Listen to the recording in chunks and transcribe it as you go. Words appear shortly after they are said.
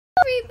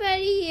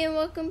everybody, and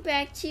welcome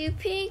back to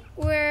Pink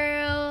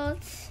World.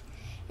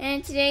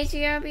 And today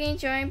we're going to be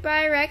joined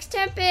by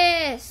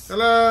RexTempus.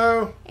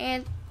 Hello.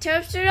 And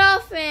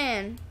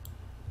TobsterDolphin.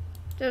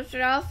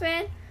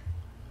 TobsterDolphin?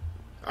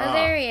 Oh,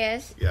 there he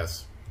is.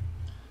 Yes.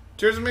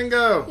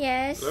 TirzahMingo.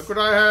 Yes. Look what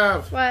I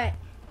have. What?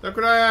 Look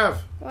what I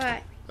have.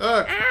 What?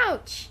 Look.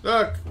 Ouch.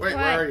 Look. Wait, what?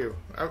 where are you?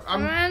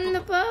 I'm on the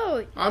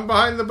boat. I'm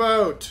behind the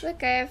boat.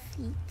 Look, I have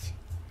feet.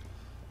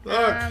 Look.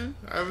 I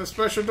have a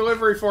special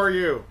delivery for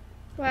you.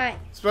 What?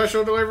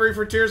 Special delivery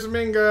for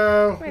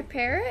TirzahMingo. My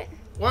parrot?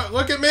 What?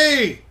 Look at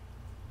me.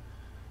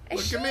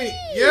 Look at me.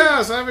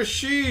 Yes, I have a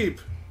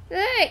sheep.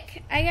 Look,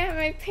 I got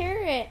my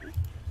parrot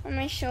on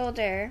my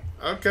shoulder.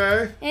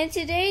 Okay. In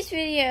today's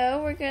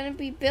video, we're going to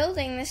be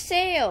building the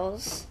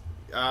sails.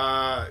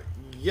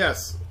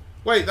 Yes.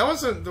 Wait, that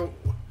wasn't the...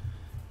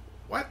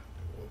 What?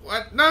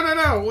 What?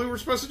 No. We were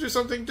supposed to do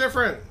something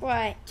different.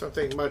 What?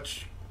 Something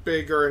much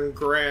bigger and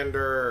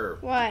grander.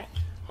 What?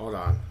 Hold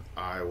on.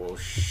 I will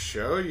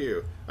show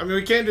you. I mean,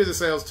 we can do the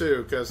sails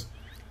too, because...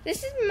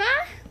 This is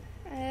my...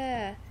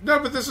 No,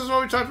 but this is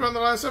what we talked about in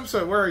the last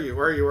episode. Where are you?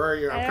 Where are you? Where are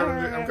you?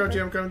 I'm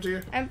coming to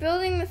you. I'm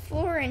building the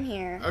floor in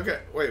here. Okay.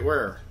 Wait,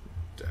 where?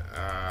 In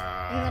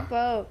the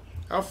boat.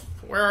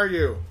 Where are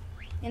you?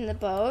 In the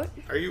boat.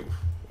 Are you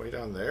way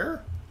down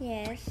there?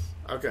 Yes.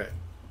 Okay.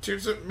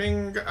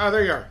 TirzahMingo. Oh,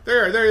 there you are.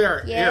 There you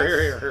are.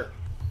 Yes. Here.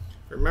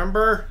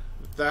 Remember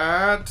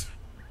that?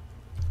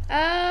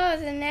 Oh,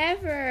 the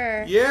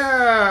never.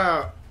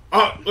 Yeah.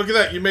 Oh, look at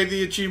that. You made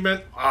the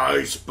achievement.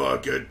 Ice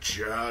Bucket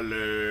Challenge.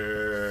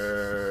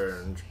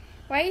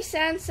 Why you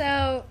sound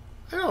so...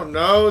 I don't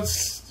know.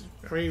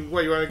 I mean,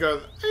 what, you want to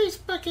go Ice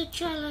Bucket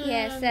Challenge?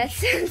 Yes, that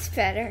sounds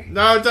better.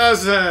 No, it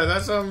doesn't.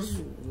 That sounds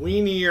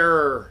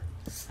weenier.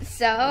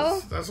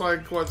 So? That's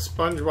like what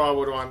SpongeBob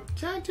would want.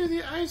 Can I do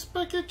the Ice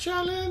Bucket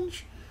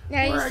Challenge?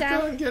 Yeah, Where I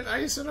go and get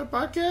ice in a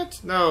bucket?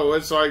 No,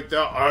 it's like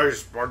the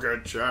Ice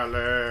Bucket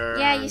Challenge.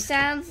 Yeah, you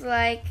sound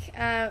like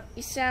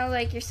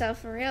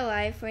yourself in real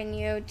life when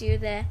you do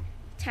the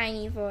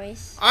tiny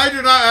voice. I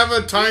do not have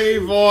a tiny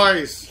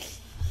voice.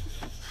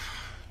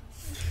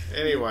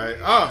 Anyway,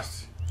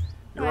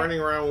 you're running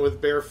around with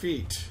bare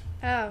feet.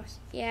 Oh,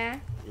 yeah.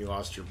 You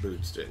lost your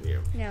boots, didn't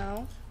you?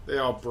 No. They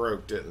all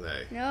broke, didn't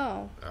they?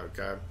 No.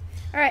 Okay.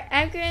 All right,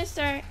 I'm gonna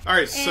start. All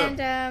right,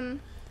 and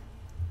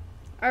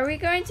are we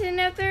going to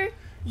another?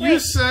 You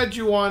said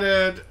you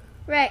wanted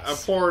Rex. a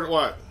port.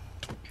 What?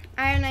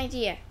 I have an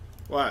idea.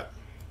 What?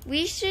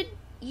 You should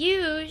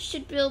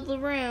build the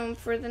room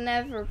for the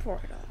Nether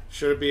portal.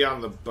 Should it be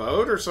on the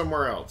boat or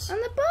somewhere else? On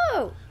the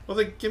boat. Well,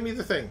 then give me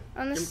the thing.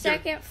 On the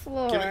second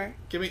floor.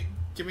 Give me.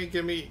 Okay.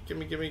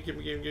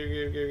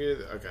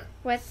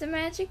 What's the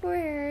magic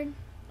word?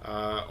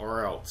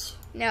 Or else.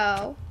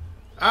 No.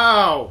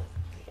 Ow!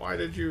 Why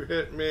did you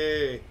hit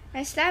me?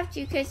 I stopped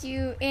you because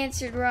you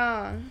answered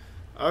wrong.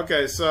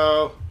 Okay,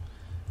 so...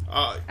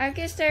 I'm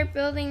gonna start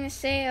building the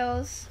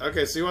sails.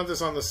 Okay, so you want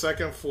this on the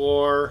second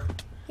floor?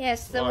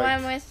 Yes, the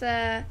one with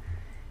the...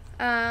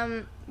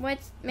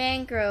 what's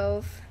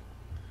mangrove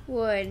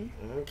wood.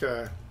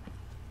 Okay.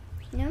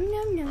 No.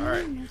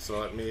 Alright, so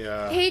let me,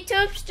 Hey,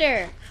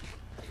 Tobster!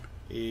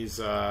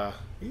 He's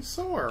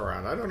somewhere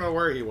around. I don't know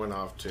where he went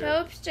off to.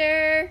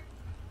 Tobster!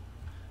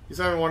 He's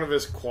having one of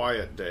his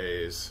quiet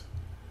days.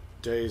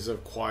 Days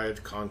of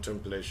quiet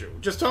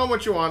contemplation. Just tell him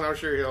what you want. I'm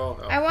sure he'll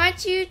help. I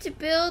want you to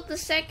build the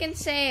second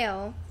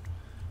sail.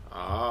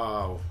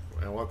 Oh,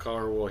 and what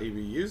color will he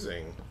be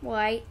using?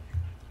 White.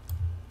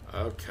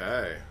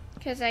 Okay.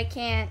 Because I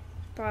can't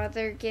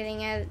bother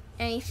getting at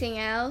anything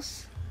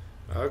else.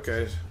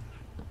 Okay.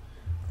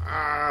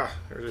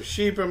 There's a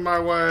sheep in my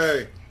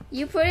way.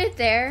 You put it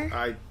there.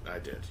 I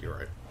did. You're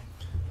right.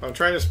 I'm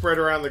trying to spread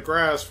around the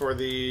grass for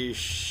the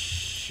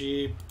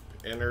sheep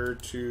inner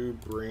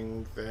tube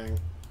ring thing.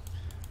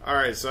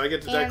 Alright, so I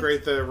get to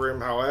decorate the room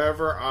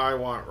however I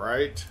want,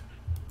 right?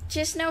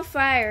 Just no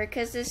fire,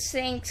 because this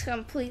thing's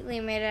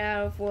completely made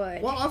out of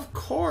wood. Well, of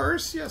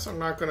course. Yes, I'm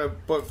not going to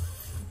put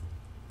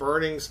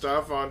burning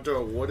stuff onto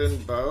a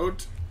wooden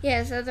boat.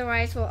 Yes,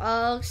 otherwise we'll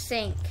all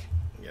sink.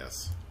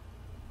 Yes.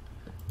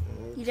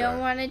 Okay. You don't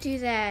want to do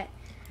that.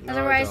 No,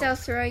 Otherwise I'll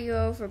throw you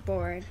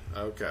overboard.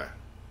 Okay.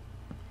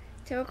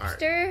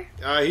 Tobster?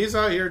 Right. He's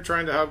out here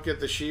trying to help get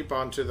the sheep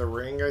onto the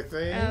ring, I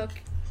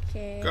think.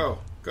 Okay. Go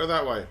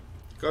that way.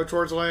 Go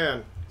towards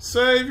land.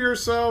 Save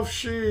yourself,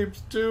 sheep.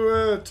 Do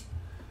it.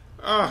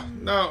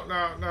 No.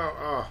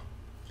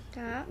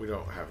 Stop. We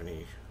don't have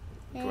any.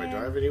 Do I And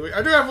have any wheat?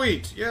 I do have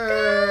wheat. Yay!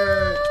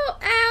 oh,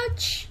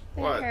 ouch!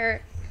 What? That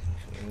hurt.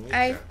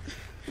 Okay.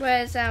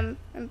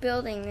 I'm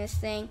building this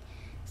thing.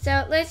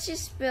 So let's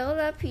just build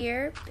up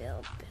here.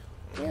 Build.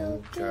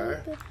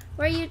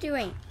 What are you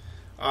doing?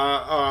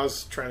 I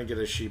was trying to get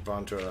a sheep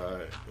onto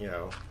a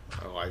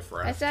life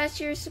raft. I thought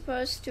you were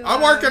supposed to.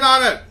 I'm working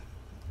on it.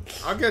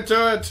 I'll get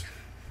to it.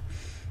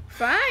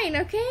 Fine,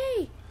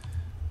 okay.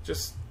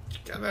 Just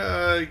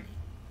gotta...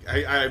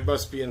 I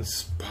must be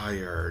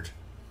inspired.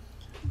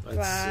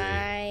 Let's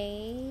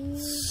see.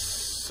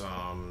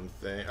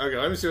 Something. Okay,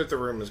 let me see what the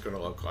room is going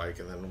to look like,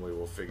 and then we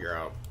will figure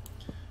out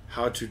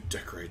how to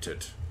decorate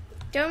it.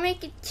 Don't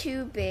make it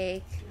too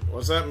big.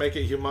 What's that? Make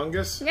it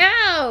humongous?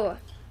 No!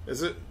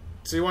 Is it?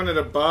 So you want it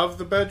above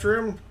the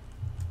bedroom?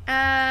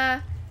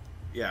 Yeah,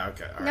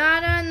 okay. All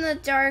not right. On the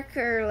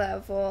darker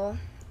level.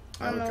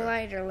 On the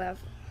lighter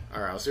level.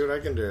 Alright, I'll see what I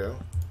can do.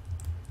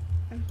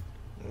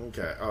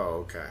 Okay.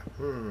 Oh, okay.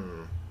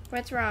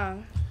 What's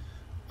wrong?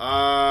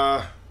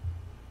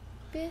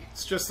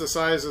 It's just the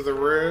size of the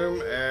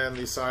room and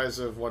the size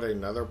of what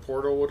another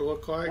portal would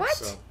look like. What?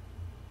 So.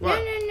 What?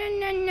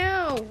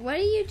 No. What are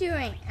you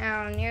doing? Oh,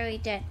 I'm nearly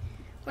dead.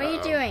 What are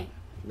you doing?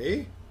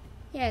 Me?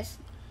 Yes.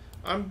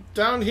 I'm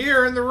down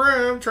here in the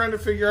room trying to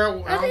figure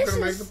out how I'm going to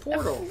make the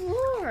portal. A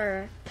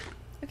floor.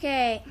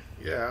 Okay.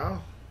 Yeah.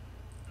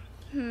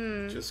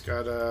 Just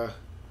gotta,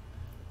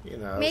 you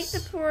know. Make the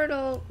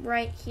portal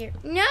right here.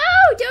 No!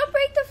 Don't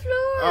break the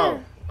floor!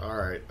 Oh,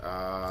 alright.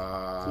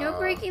 No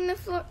breaking the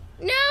floor.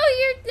 No,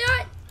 you're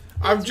not.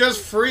 I'm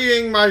just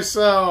freeing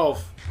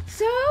myself.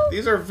 So?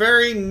 These are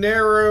very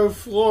narrow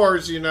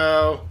floors, you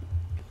know.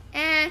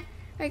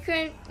 I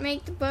couldn't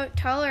make the boat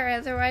taller,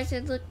 otherwise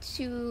it'd look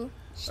too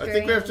strange. I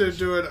think we have to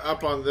do it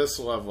up on this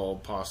level,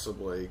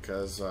 possibly,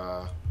 because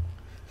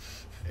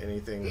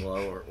anything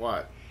lower.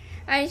 What?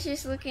 I was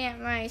just looking at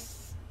my...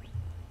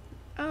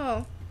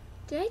 Oh,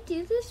 did I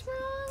do this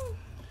wrong?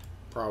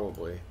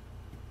 Probably.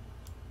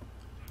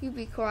 You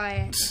be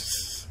quiet.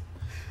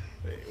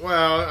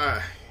 Well,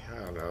 I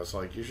don't know. It's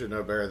like you should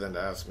know better than to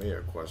ask me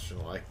a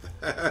question like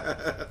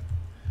that.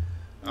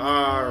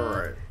 All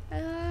right.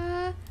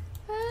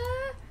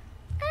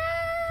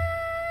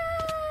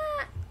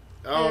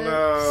 Oh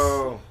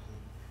no!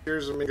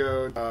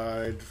 TirzahMingo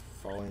died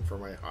falling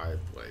from a high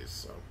place.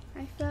 So.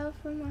 I fell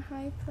from a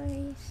high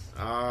place.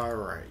 All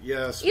right.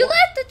 Yes. You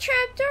let the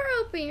trap door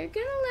open. You're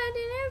gonna let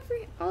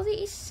in all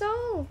the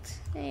salt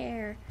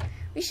there.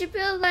 We should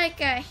build like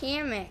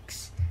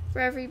hammocks for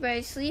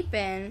everybody to sleep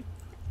in.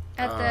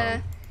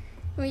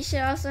 We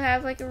should also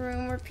have like a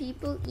room where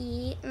people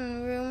eat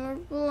and a room where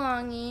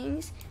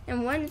belongings.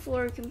 And one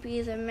floor can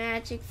be the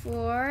magic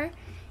floor,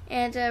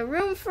 and a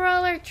room for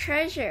all our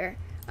treasure.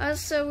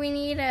 Also, we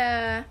need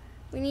a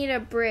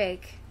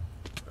brig.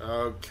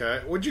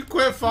 Okay. Would you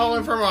quit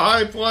falling from a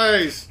high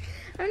place?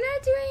 I'm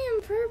not doing it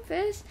on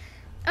purpose.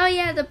 Oh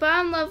yeah, the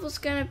bottom level's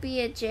gonna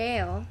be a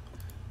jail.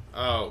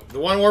 Oh, the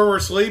one where we're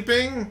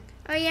sleeping?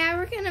 Oh yeah,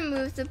 we're gonna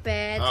move the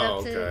beds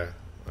up to... okay.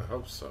 I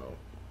hope so.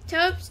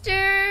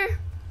 Tobster!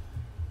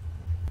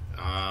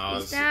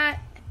 Is that...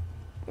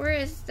 Where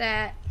is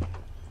that?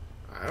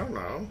 I don't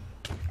know.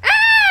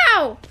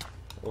 Ow!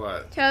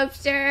 What?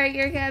 Tobster,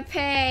 you're gonna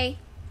pay.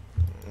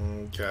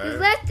 Okay. You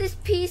left this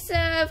piece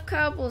of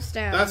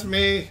cobblestone. That's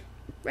me.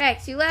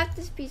 Rex, you left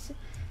this piece of...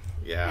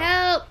 Yeah.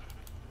 Help!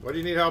 What do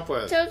you need help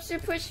with? Tobster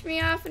pushed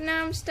me off and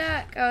now I'm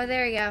stuck. Oh,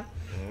 there we go.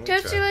 Okay.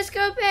 Tobster, let's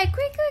go back.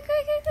 Quick.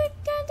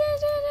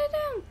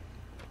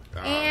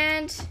 Down.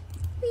 And...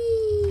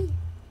 Whee!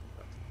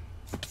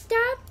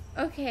 Stop.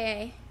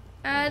 Okay.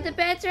 The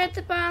beds are at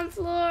the bottom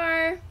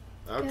floor.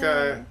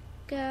 Okay.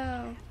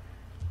 Go.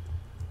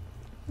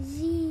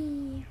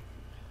 Z.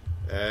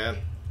 And...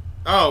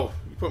 Oh,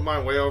 you put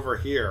mine way over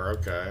here.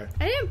 Okay.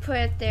 I didn't put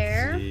it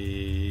there.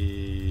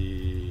 Z.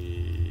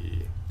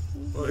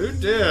 Well, who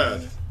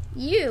did?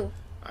 You.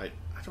 I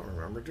don't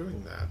remember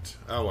doing that.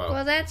 Oh, well.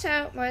 Well, that's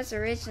how it was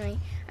originally.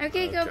 I'm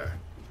going to go...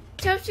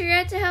 Toaster, you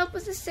have to help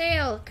with the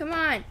sail. Come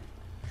on.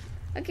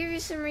 I'll give you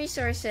some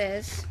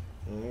resources.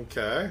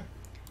 Okay.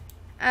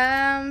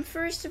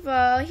 First of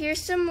all,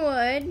 here's some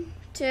wood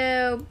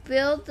to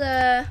build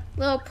the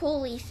little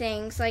pulley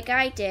things like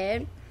I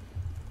did.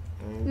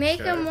 Okay. Make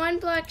them 1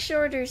 block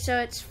shorter so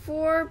it's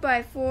 4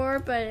 by 4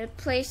 but a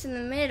place in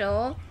the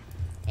middle.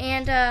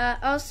 And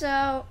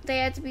also, they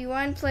have to be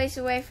one place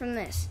away from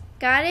this.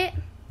 Got it?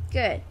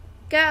 Good.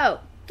 Go.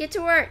 Get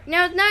to work.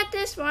 No, not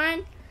this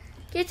one.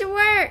 Get to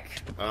work.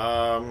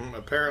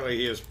 Apparently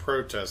he is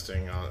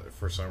protesting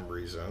for some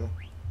reason.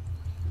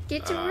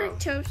 Get to work,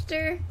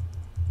 Toaster.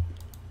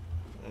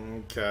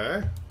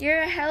 Okay.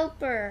 You're a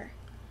helper.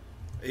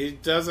 He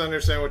does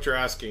understand what you're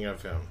asking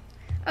of him.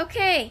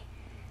 Okay.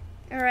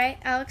 Alright,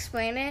 I'll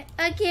explain it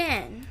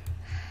again.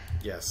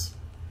 Yes.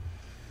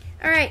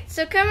 Alright,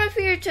 so come up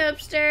here,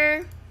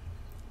 Toaster.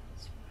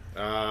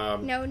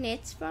 No,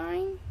 it's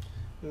fine.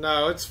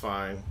 No, it's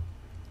fine.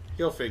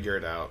 He'll figure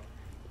it out.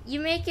 You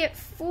make it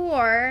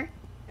 4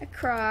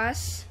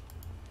 across,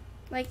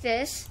 like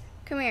this.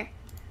 Come here.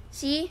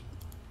 See?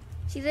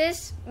 See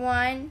this?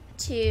 1,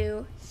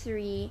 2,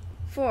 3,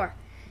 4.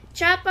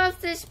 Chop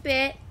off this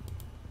bit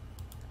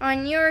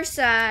on your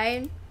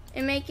side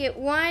and make it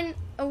 1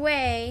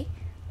 away,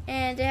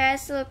 and it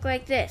has to look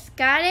like this.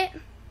 Got it?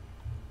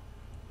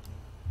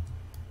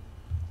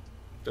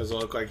 Does it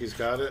look like he's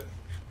got it?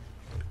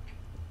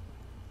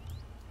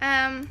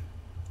 I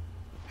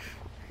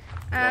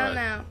don't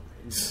know.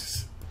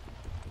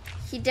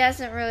 He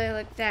doesn't really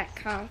look that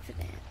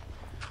confident.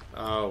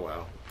 Oh,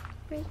 well.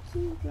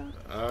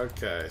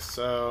 Okay,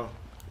 so...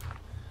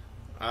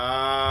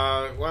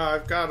 well,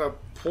 I've got a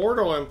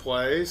portal in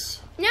place.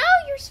 No,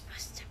 you're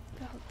supposed to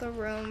build the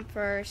room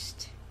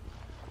first.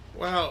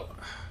 Well,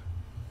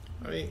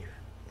 mean,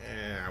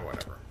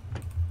 whatever.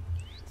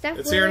 Stop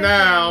It's here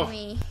now.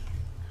 Me.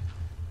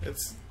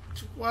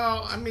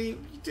 Well, I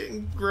mean, you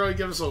didn't really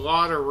give us a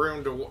lot of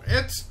room to...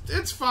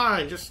 It's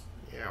fine. Just,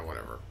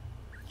 whatever.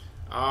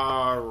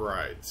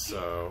 Alright,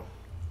 so...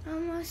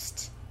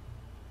 Almost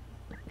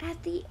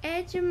at the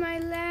edge of my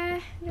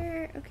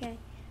ladder. Okay.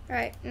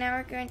 Alright, now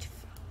we're going to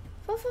fall.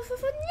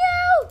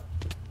 No!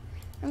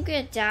 I'm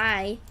gonna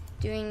die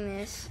doing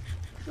this.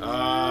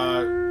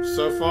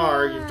 So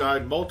far, you've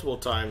died multiple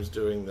times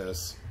doing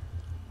this.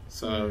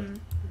 So,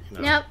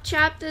 Nope,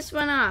 chop this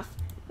one off.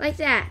 Like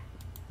that.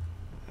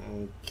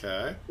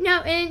 Okay.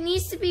 No, and it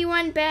needs to be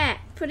one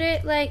back. Put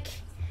it, like,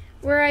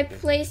 where I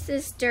place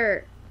this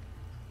dirt.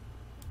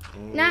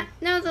 No,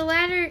 the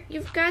ladder,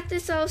 you've got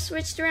this all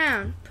switched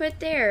around. Put it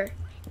there.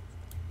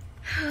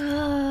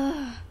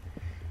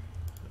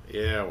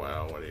 Yeah,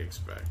 well, what do you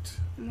expect?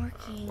 I'm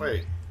working.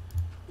 Wait.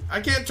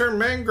 I can't turn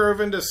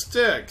mangrove into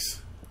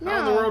sticks. No. How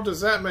in the world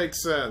does that make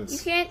sense? You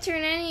can't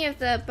turn any of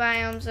the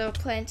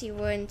Biomes-O-Plenty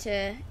wood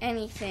into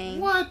anything.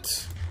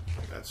 What?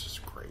 That's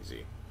just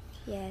crazy.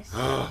 Yes.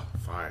 Oh,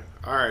 fine.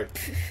 Alright.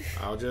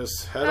 I'll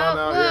just head on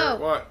out here.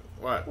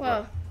 What?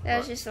 Whoa. That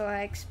was just a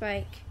lag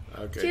spike.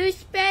 Okay. Too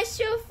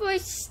special for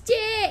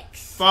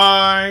sticks.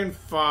 Fine.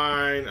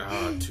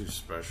 Too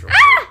special.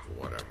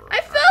 Whatever. I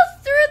fell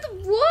through the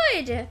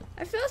wood.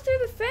 I fell through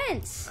the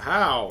fence.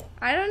 How?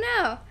 I don't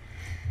know.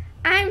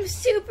 I'm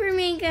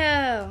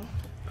TirzahMingo.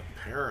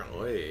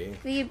 Apparently.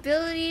 The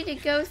ability to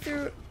go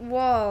through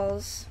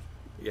walls.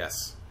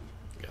 Yes.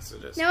 Yes,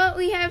 it is. Know what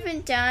we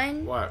haven't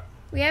done? What?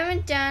 We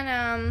haven't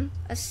done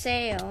a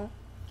sail.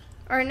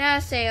 Or not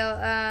a sail,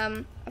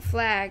 a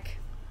flag.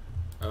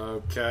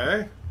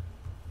 Okay.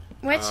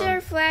 What should our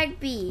flag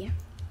be?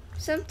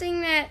 Something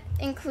that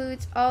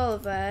includes all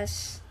of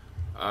us.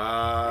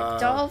 A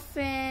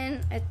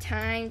dolphin, a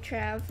time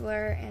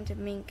traveler, and a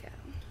mingo.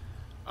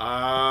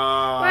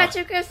 Watch,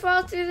 I'm gonna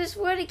fall through this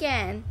wood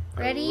again.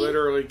 Ready? I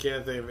literally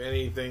can't think of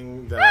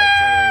anything that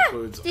kind of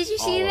includes. Did you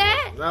see all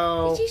that? of it.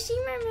 No. Did you see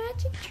my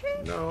magic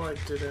trick? No, I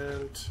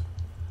didn't.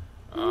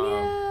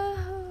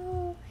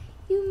 No,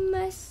 you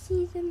must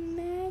see the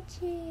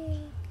magic.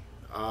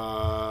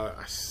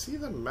 I see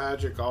the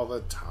magic all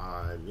the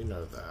time. You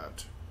know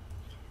that.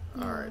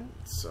 No. Alright,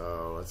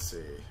 so let's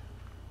see.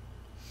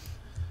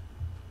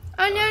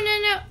 Oh,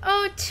 no.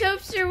 Oh,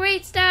 Tobster,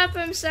 wait, stop.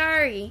 I'm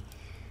sorry.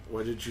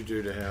 What did you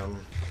do to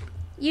him?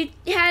 You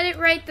had it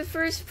right the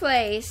first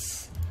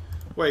place.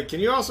 Wait, can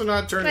you also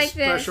not turn Like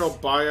special this.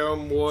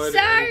 biome wood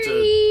Sorry.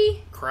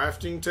 into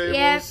crafting tables?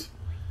 Yep.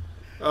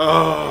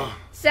 Oh.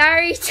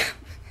 Sorry.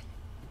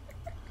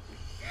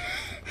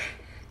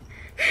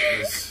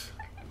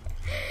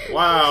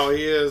 Wow,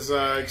 he is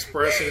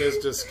expressing his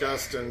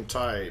disgust in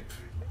type.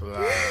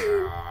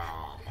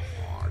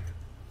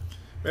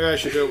 Maybe I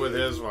should do it with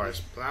his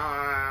voice. That's,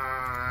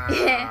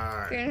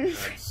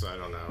 I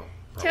don't know.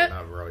 Probably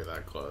not really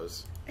that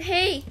close.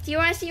 Hey, do you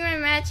want to see my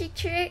magic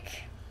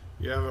trick?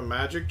 You have a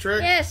magic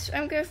trick? Yes,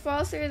 I'm going to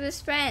fall through this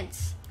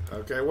fence.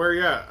 Okay, where are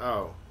you at?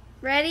 Oh.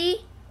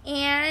 Ready?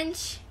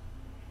 And...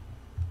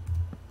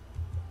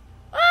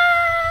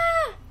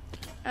 Ah!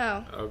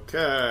 Oh.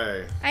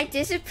 Okay. I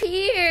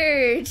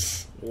disappeared.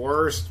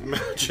 Worst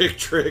magic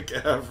trick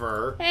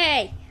ever.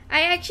 Hey,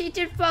 I actually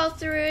did fall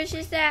through. It's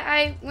just that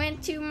I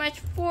went too much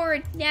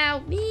forward now.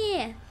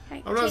 Man.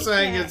 I'm not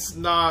saying it's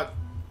not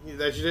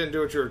that you didn't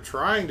do what you were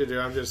trying to do.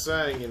 I'm just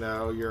saying,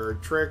 your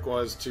trick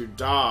was to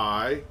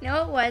die.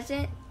 No, it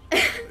wasn't.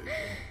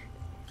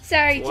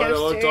 Sorry, That's what Toaster. it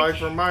looked like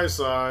from my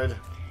side.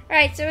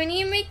 Alright, so we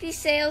need to make these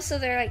sails so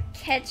they're like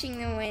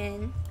catching the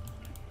wind.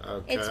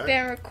 Okay. It's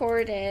been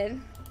recorded.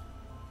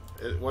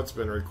 What's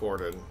been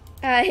recorded?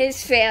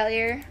 His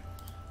failure.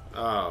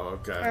 Oh,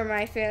 okay. Or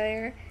my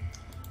failure.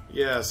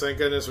 Yeah, thank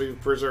goodness we've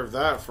preserved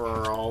that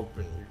for all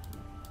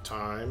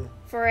time.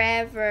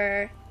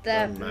 Forever.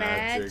 The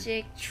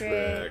magic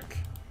trick.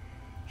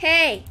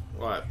 Hey!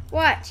 What?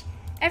 Watch.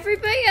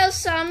 Everybody else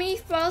saw me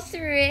fall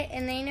through it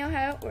and they know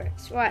how it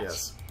works. Watch.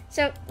 Yes.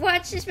 So,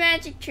 watch this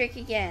magic trick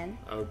again.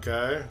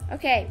 Okay.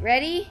 Okay,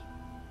 ready?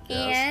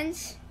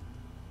 Yes.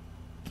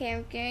 And... Okay,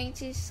 I'm going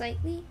to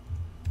slightly...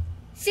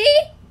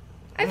 See?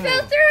 I fell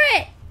through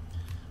it!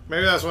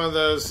 Maybe that's one of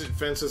those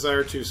fences that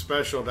are too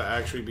special to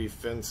actually be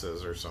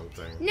fences or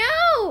something.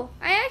 No!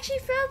 I actually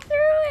fell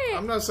through it!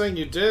 I'm not saying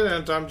you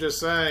didn't. I'm just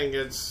saying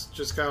it's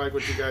just kind of like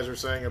what you guys were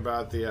saying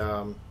about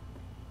the,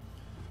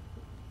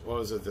 what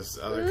was it, this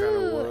other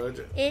kind of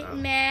wood? It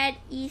made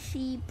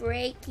easy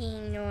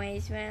breaking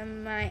noise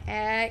when my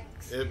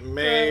axe... It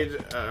made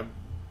a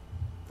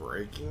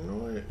breaking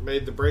noise? It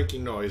made the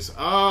breaking noise.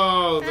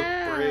 Oh,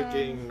 the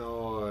breaking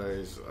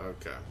noise.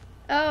 Okay.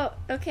 Oh,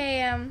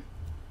 okay,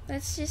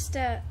 let's just,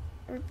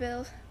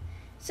 rebuild.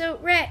 So,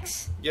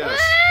 Rex. Yes.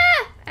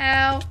 Ah!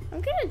 Ow.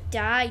 I'm gonna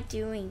die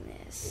doing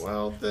this.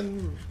 Well,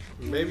 then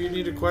maybe you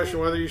need to question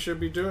whether you should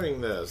be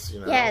doing this,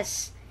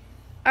 Yes.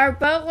 Our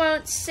boat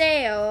won't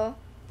sail.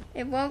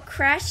 It won't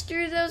crash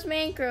through those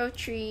mangrove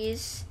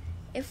trees.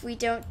 if we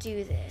don't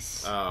do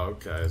this. Oh,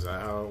 okay. Is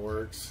that how it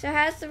works? So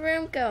how's the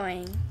room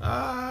going?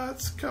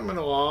 It's coming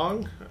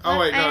along. Oh,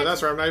 wait, no,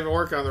 that's right. I'm not even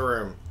working on the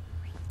room.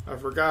 I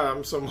forgot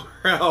I'm somewhere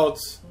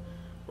else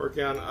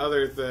working on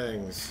other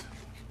things.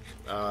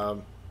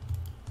 I'm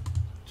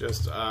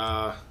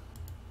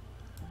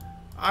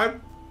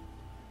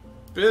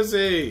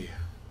busy.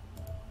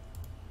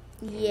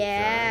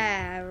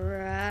 Yeah,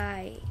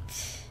 right.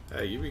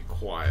 Hey, you be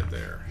quiet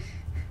there.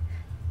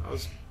 I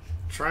was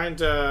trying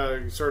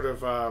to sort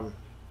of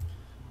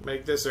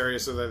make this area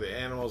so that the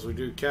animals we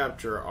do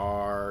capture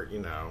are, you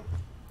know,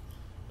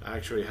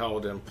 actually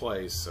held in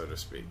place, so to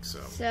speak.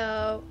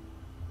 So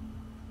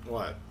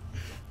what?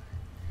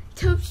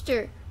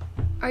 Tobster,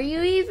 are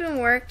you even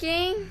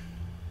working?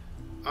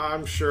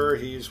 I'm sure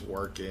he's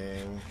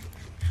working.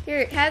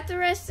 Here, have the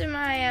rest of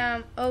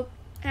my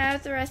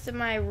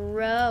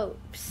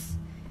ropes.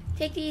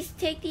 Take these.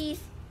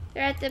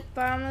 They're at the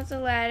bottom of the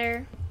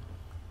ladder.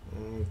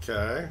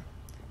 Okay.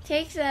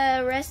 Take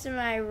the rest of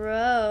my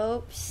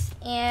ropes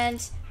and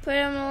put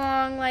them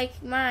along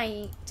like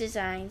my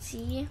design.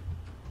 See?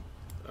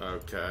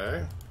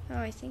 Okay. Oh,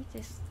 I think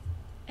this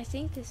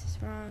is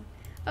wrong.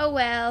 Oh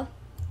well.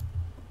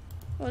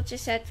 We'll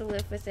just have to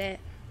live with it.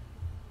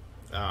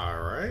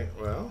 All right.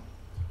 Well.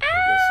 Ow!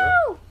 I guess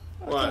so.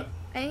 Okay. What?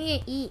 I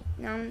need to eat.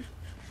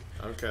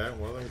 Okay.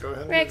 Well, then go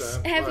ahead and Rex,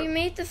 do that. have you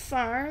made the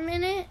farm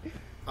in it?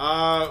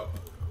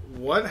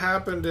 What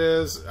happened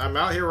is I'm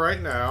out here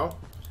right now.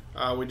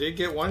 We did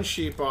get one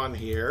sheep on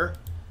here,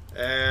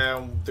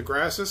 and the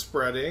grass is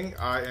spreading.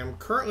 I am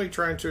currently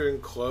trying to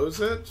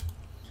enclose it,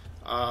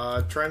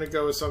 trying to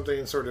go with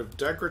something sort of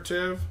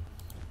decorative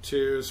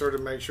to sort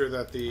of make sure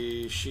that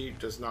the sheep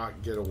does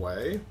not get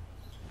away.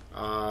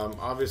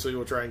 Obviously,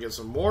 we'll try and get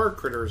some more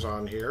critters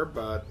on here,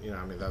 but, you know,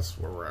 I mean, that's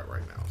where we're at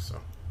right now, so.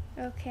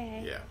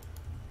 Okay. Yeah.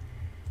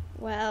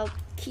 Well,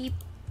 keep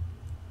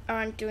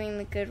on doing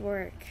the good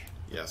work.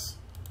 Yes.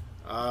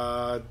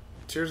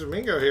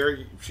 TirzahMingo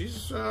here,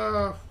 she's,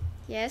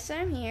 Yes,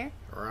 I'm here.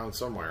 around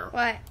somewhere.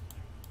 What?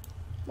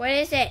 What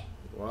is it?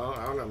 Well,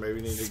 I don't know,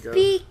 maybe you need to go.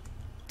 Speak!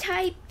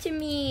 Type to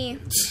me!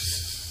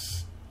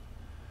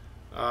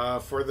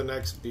 For the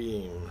next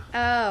beam.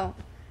 Oh.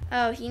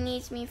 Oh, he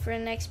needs me for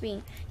the next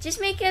beam. Just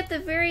make it at the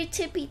very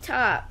tippy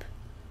top.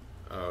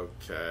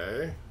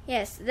 Okay.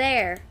 Yes,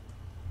 there.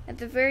 At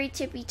the very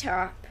tippy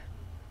top.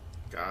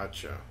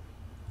 Gotcha.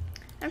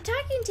 I'm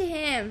talking to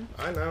him.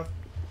 I know.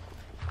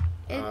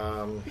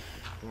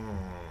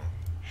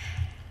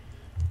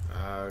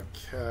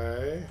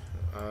 Okay.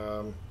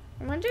 I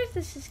wonder if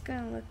this is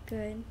going to look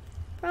good.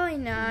 Probably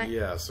not.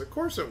 Yes, of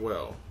course it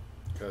will.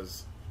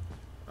 Because,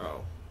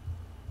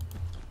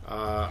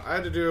 I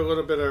had to do a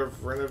little bit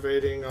of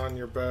renovating on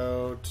your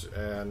boat,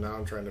 and now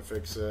I'm trying to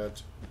fix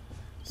it.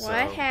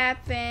 What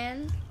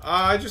happened?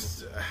 I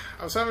was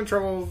having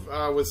trouble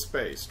with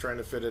space, trying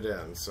to fit it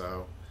in,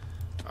 so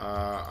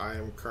I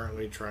am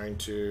currently trying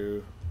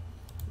to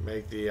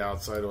make the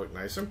outside look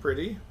nice and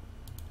pretty,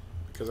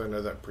 because I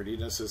know that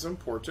prettiness is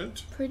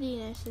important.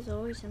 Prettiness is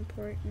always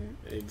important.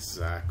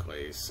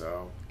 Exactly,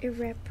 so. It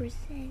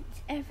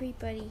represents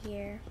everybody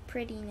here.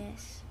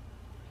 Prettiness.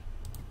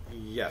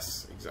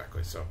 Yes,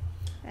 exactly, so.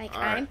 Like,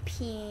 all I'm right.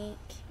 pink.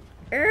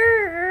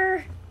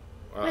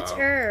 What's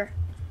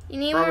You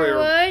need Probably more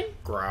wood?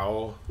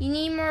 Growl. You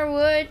need more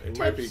wood, He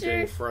might be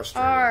getting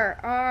frustrated.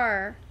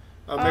 R.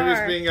 Maybe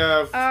he's being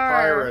a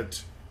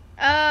pirate.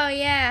 Oh,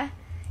 yeah.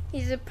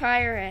 He's a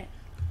pirate.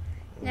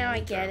 Now I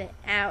get Okay. it.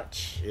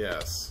 Ouch.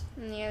 Yes.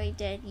 I'm nearly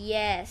dead.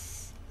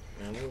 Yes.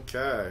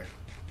 Okay.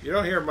 You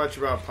don't hear much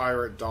about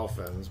pirate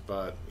dolphins,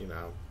 but, you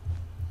know,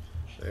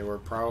 they were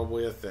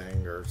probably a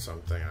thing or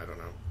something. I don't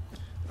know.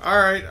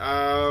 Alright,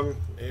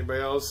 anybody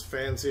else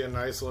fancy a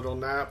nice little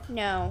nap?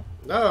 No.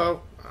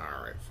 No?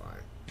 Alright,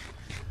 fine.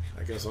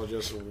 I guess I'll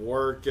just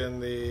work in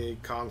the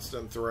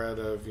constant threat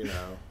of, you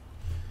know,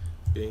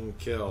 being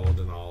killed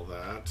and all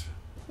that.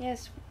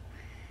 Yes.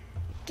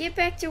 Get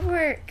back to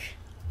work.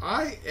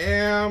 I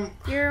am.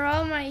 You're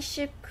all my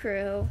ship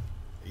crew.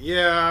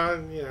 Yeah,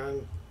 you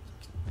know,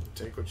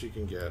 take what you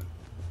can get.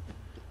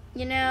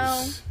 You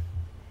know,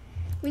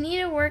 we need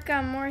to work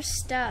on more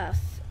stuff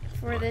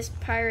for this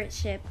pirate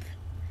ship.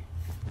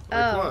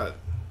 Like what?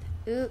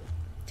 Oop,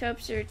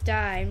 Tobster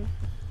died.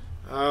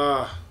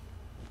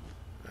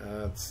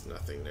 That's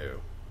nothing new.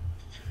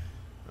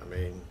 I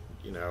mean,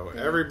 you know,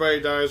 everybody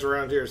dies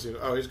around here. So,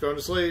 oh, he's going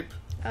to sleep.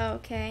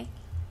 Okay.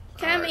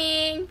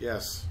 Coming. Right.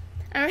 Yes.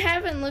 I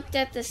haven't looked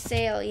at the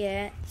sail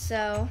yet,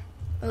 so.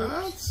 It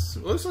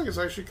looks like it's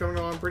actually coming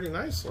along pretty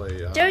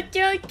nicely. Don't!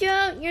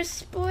 You're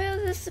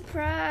spoiled the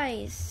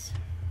surprise.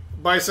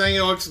 By saying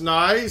it looks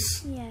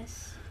nice?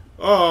 Yes.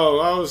 Oh,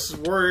 I was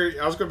worried.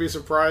 I was going to be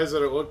surprised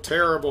that it looked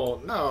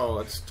terrible. No,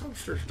 it's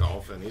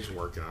TobsterDolphin. He's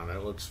working on it.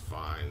 It looks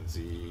fine.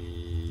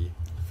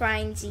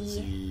 Fine,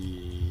 Z.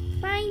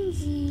 Yeah!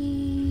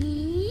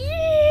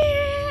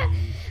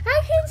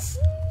 I can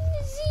see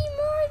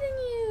more than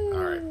you.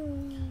 Alright.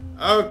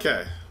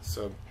 Okay.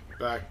 So,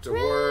 back to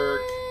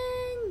work.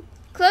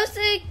 Close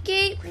the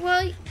gate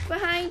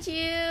behind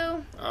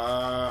you.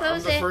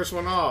 I'm the first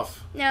one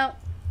off. No,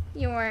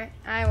 You weren't.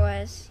 I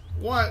was.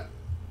 What?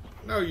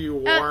 No, you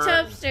weren't. Oh,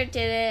 Tobster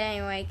did it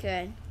anyway.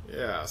 Good.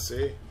 Yeah,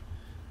 see?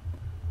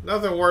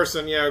 Nothing worse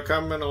than,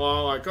 coming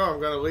along like, oh, I'm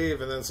going to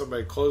leave, and then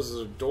somebody closes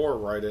a door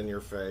right in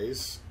your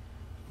face.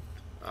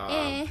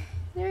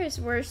 There's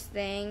worse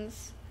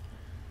things.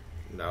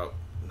 No,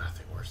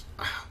 nothing worse.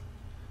 Ow.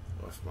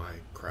 Left my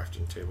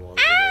crafting table over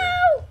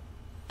Ow!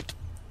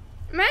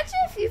 Imagine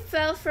if you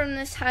fell from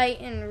this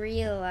height in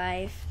real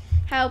life.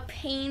 How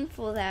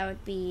painful that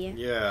would be.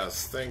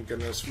 Yes, thank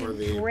goodness for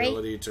the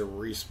ability to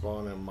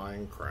respawn in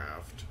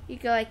Minecraft. You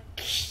go like,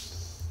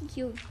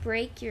 you'll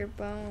break your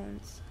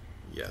bones.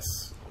 Yes,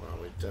 well,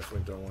 we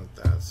definitely don't want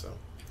that, so.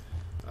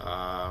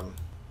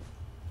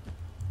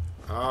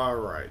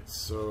 Alright,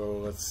 so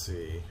let's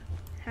see.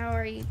 How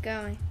are you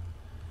going?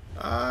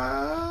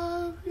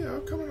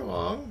 Coming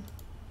along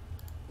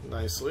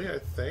nicely, I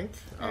think.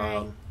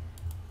 Right.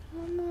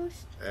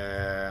 Almost.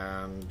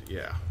 And,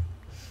 yeah.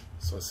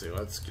 So let's see,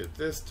 let's get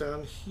this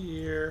down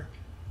here.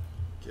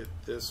 Get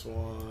this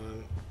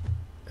one.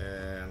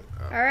 And...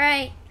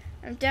 Alright,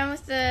 I'm done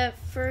with the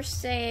first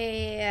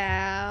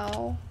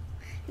sail.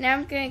 Now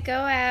I'm going to go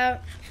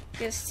out,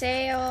 just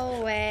sail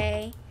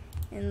away,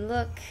 and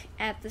look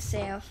at the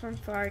sail from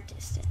far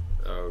distance.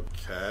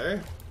 Okay.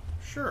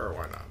 Sure,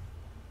 why not?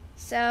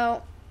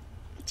 So,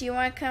 do you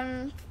want to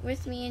come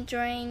with me and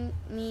join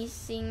me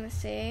seeing the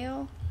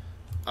sail?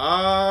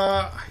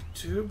 I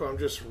do, but I'm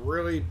just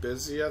really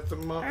busy at the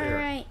moment.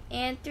 Alright,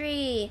 and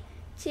 3,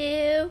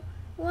 2,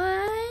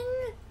 1.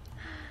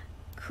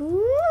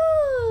 Cool.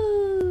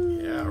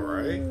 Yeah,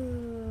 right?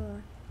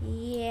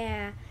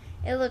 Yeah,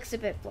 it looks a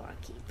bit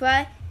blocky,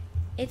 but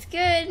it's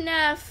good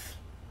enough.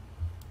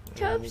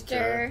 Tobster.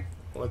 Okay.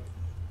 What?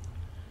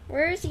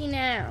 Where is he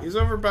now? He's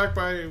over back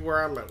by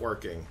where I'm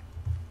working.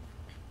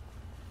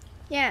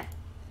 Yeah.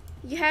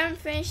 You haven't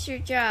finished your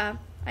job.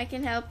 I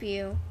can help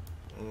you.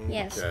 Okay.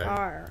 Yes,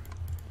 R.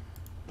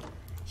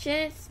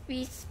 Shouldn't it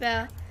be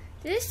spelled...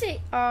 Did it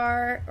say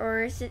R,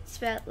 or is it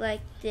spelled like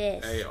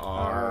this?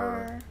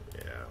 A-R.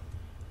 Yeah.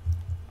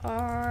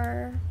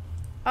 R.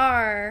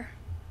 R.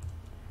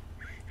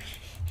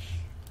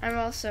 I'm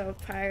also a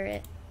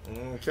pirate.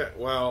 Okay,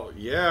 well,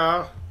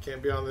 yeah.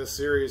 Can't be on this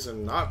series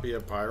and not be a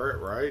pirate,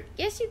 right?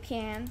 Yes, you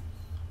can.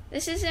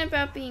 This isn't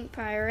about being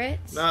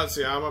pirates. No,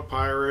 see, I'm a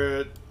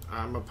pirate.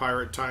 I'm a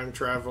pirate time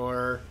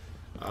traveler.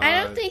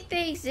 I don't think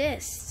they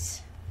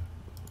exist.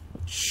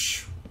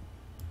 Shh.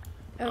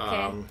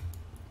 Okay.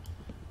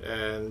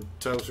 And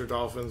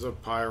TobsterDolphin's a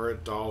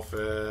pirate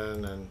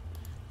dolphin, and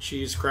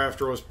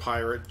Cheesecrafter was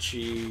pirate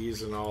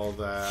cheese and all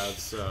that,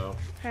 so...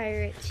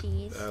 Pirate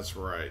cheese. That's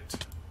right.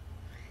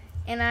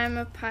 And I'm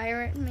a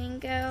pirate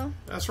Mingo.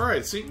 That's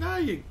right. See, now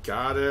you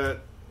got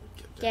it.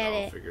 Get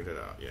it. Figured it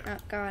out, yeah. Oh,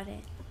 got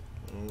it.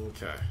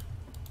 Okay.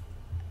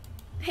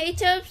 Hey,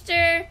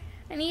 Tobster,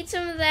 I need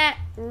some of that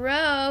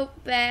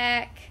rope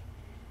back.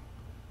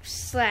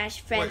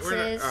 Slash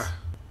fences. Wait,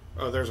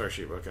 oh, there's our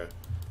sheep. Okay.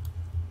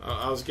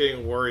 I was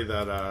getting worried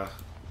that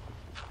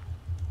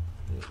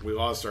we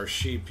lost our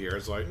sheep here.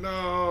 It's like,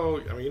 no.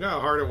 I mean, you know how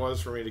hard it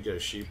was for me to get a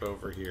sheep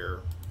over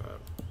here.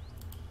 But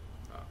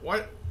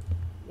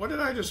what did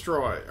I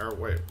destroy? Or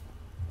wait,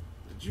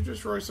 did you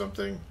destroy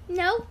something?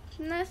 Nope,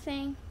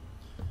 nothing.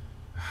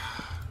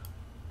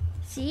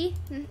 See?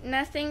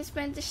 Nothing's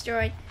been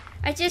destroyed.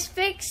 I just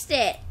fixed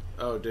it.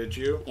 Oh, did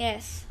you?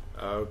 Yes.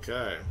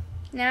 Okay.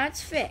 Now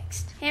it's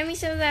fixed. Hand me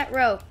some of that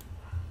rope.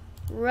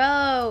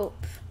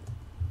 Rope.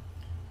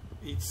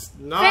 He's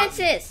not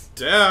Fences.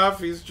 deaf.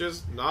 He's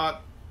just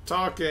not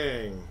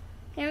talking.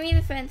 Hand me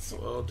the fence. A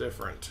little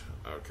different.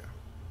 Okay.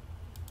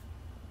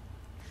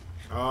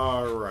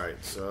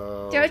 Alright,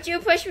 so... Don't you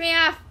push me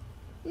off.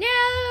 No,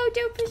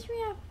 don't push me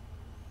off.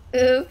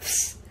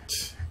 Oops.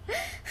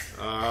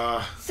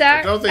 Sorry.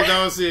 I don't think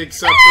that was the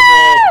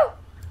acceptable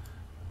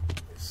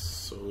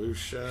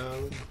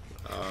solution.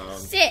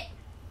 Sit.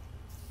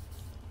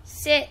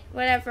 Sit,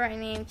 whatever I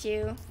named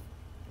you.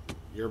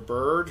 Your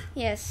bird?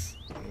 Yes.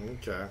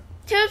 Okay.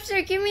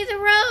 Tobster, give me the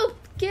rope.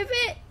 Give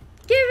it.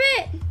 Give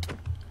it.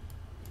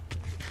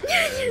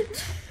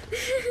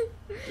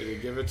 Did he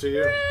give it to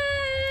you?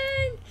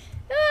 Run.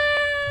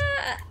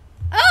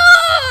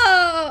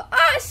 Oh,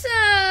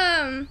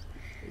 awesome.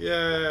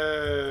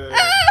 Yay.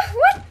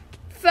 What?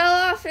 Fell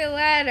off a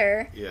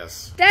ladder.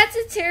 Yes. That's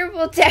a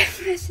terrible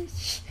death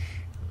message.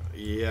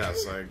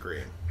 Yes, I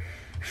agree.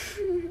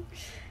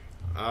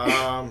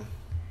 No!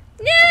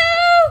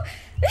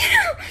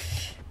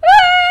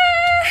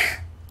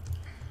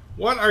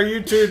 What are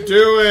you two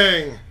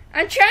doing?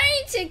 I'm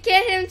trying to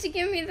get him to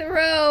give me the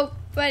rope,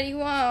 but he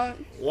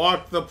won't.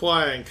 Walk the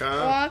plank,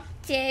 huh? Walk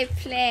the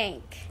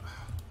plank.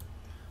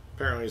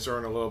 Apparently he's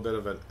throwing a little bit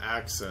of an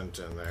accent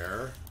in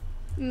there.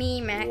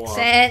 Meme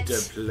accent. Walk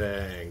the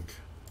plank.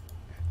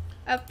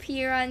 Up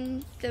here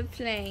on the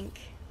plank.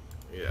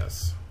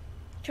 Yes.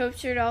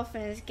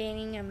 TobsterDolphin is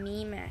gaining a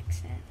meme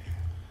accent.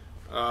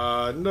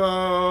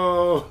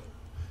 No.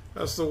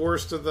 That's the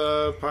worst of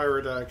the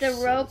pirate accents.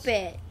 The rope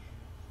it.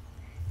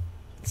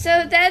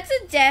 So that's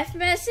a death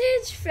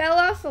message? Fell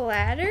off a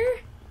ladder?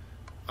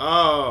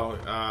 Oh,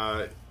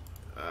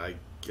 I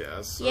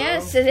guess so.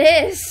 Yes, it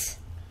is.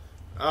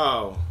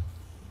 Oh.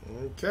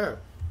 Okay.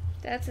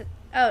 That's it.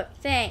 Oh,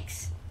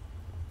 thanks.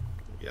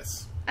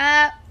 Yes.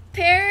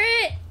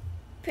 Parrot.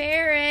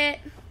 Parrot.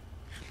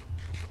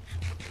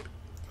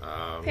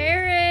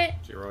 Parrot.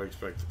 Do you really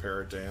expect the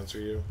parrot to answer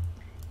you?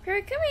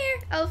 Parrot, come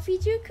here. I'll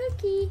feed you a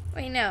cookie.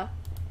 Wait, no.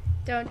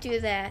 Don't do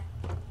that.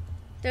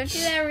 Don't do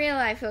that in real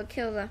life. He'll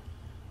kill them.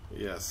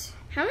 Yes.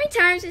 How many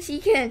times is he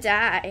gonna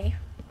die?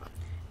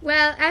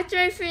 Well, after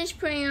I finish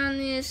putting on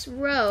this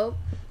rope,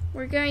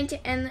 we're going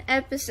to end the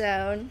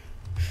episode.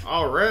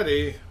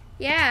 Already?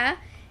 Yeah.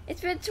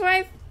 It's been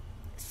twice.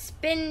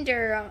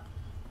 Spender.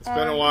 It's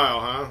been a while,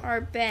 huh? Our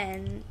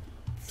Ben.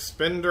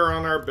 Spender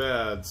on our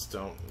beds.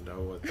 Don't know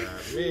what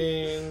that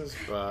means,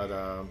 but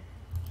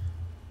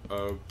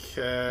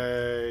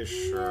okay,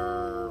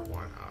 sure,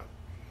 why not?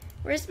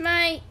 Where's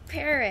my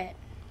parrot?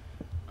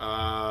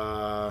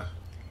 Tobster,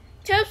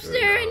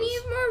 I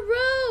need more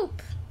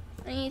rope.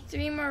 I need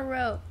 3 more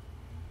rope.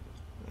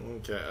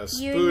 Okay, a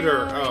spooter. You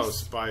know oh,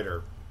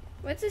 spider.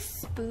 What's a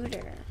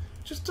spooter?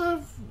 Just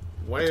a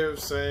way of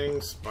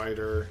saying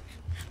spider.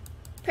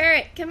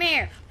 Parrot, come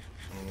here.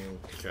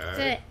 Okay.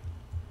 Sit.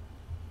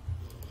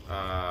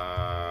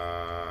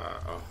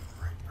 Oh,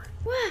 right.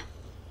 What?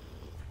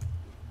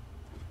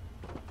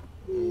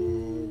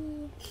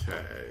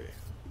 Okay.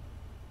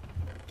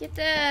 Get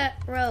the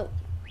rope.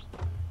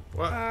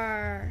 What?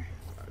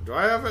 Do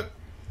I have it?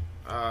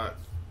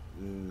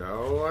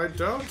 No, I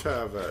don't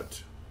have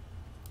it.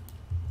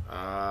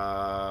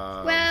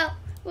 Well,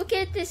 we'll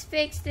get this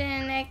fixed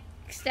in the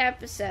next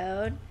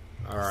episode.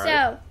 Alright.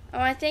 So, I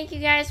want to thank you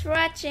guys for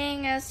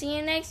watching. I'll see you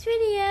in the next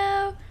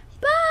video.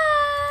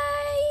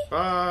 Bye!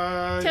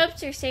 Bye!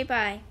 Tobster, say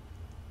bye.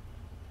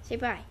 Say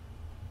bye.